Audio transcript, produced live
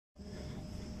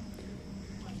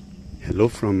Hello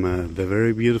from the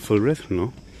very beautiful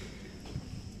Rethymno.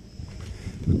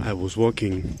 I was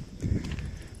walking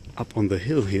up on the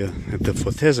hill here at the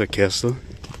Forteza castle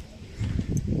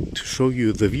to show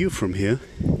you the view from here.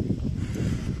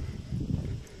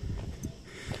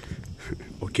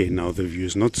 Okay, now the view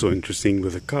is not so interesting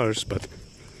with the cars, but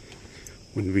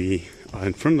when we are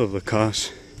in front of the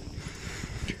cars,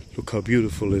 look how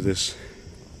beautiful it is.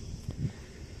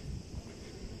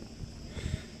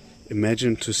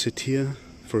 Imagine to sit here,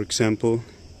 for example,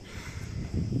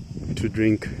 to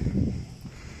drink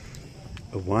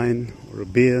a wine or a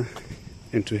beer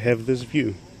and to have this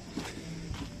view.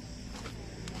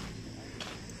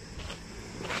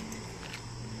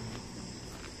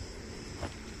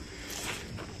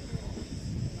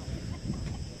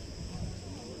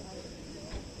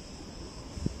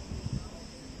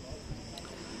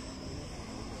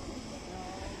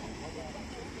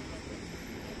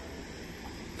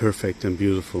 Perfect and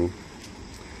beautiful.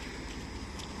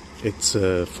 It's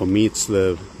for me it's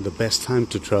the best time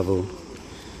to travel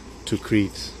to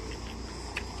Crete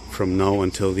from now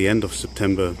until the end of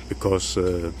September, because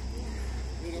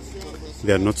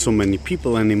there are not so many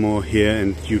people anymore here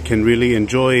and you can really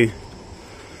enjoy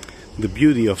the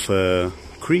beauty of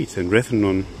Crete and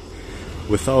Rethymno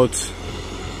without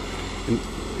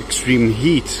extreme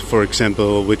heat, for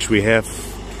example, which we have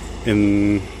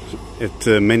at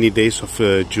many days of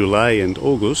July and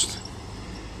August.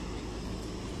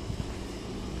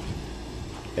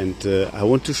 And I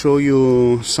want to show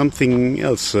you something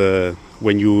else.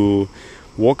 When you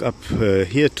walk up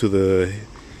here to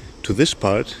this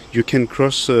part, you can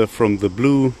cross from the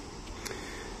blue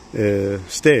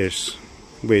stairs.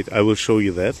 Wait, I will show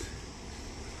you that.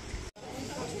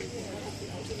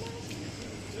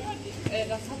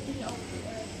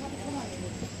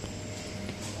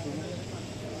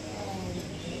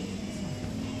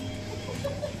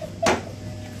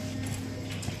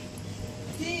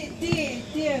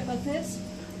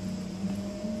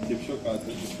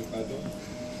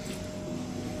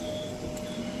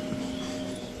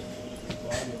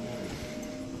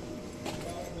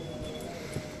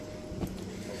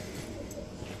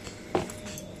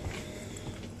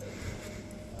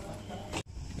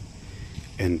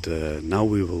 And now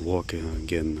we will walk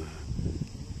again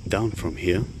down from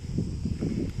here.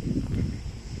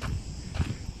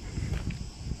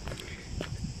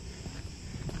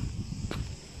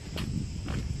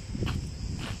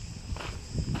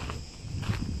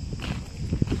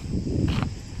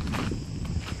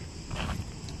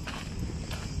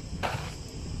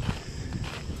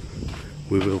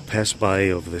 We will pass by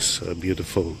of this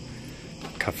beautiful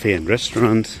cafe and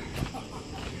restaurant.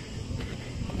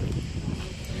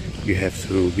 You have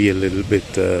to be a little bit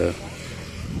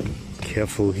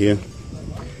careful here.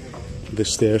 The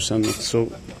stairs are not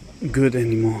so good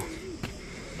anymore.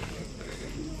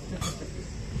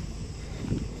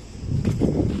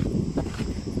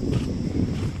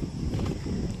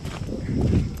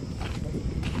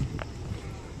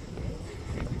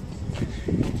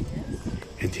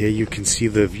 And here you can see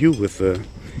the view with the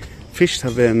fish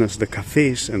tavernas, the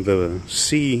cafes and the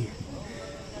sea.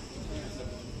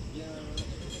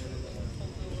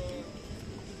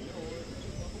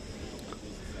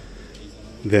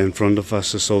 There in front of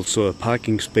us is also a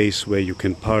parking space where you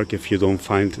can park if you don't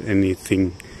find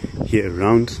anything here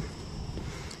around.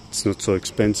 It's not so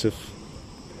expensive.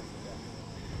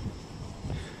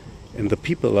 And the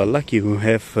people are lucky who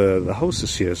have the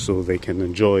houses here, so they can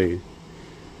enjoy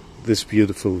this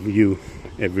beautiful view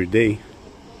every day.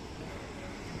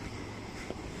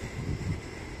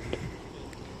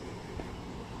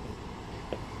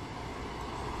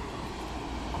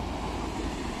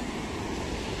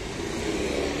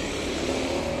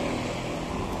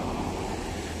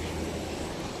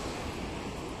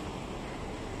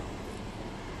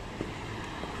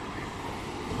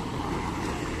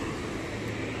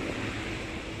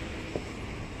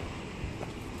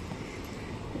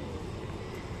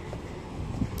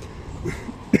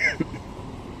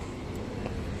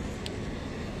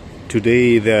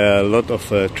 Today there are a lot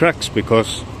of trucks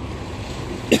because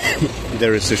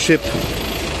there is a ship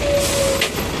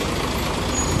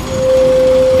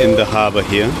in the harbor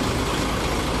here.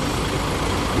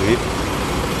 Right.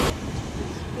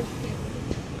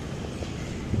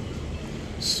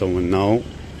 So now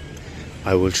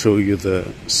I will show you the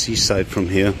seaside from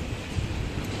here.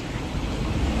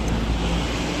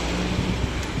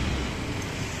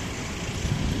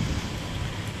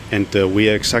 And we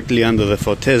are exactly under the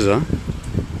Forteza,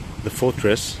 the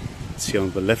fortress. It's here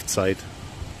on the left side.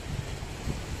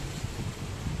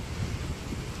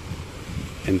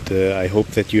 And I hope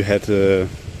that you had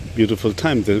beautiful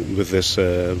time with this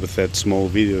with that small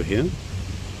video here.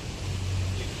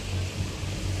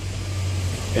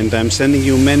 And I'm sending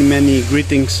you many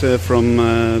greetings from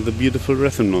the beautiful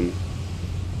Rethymno.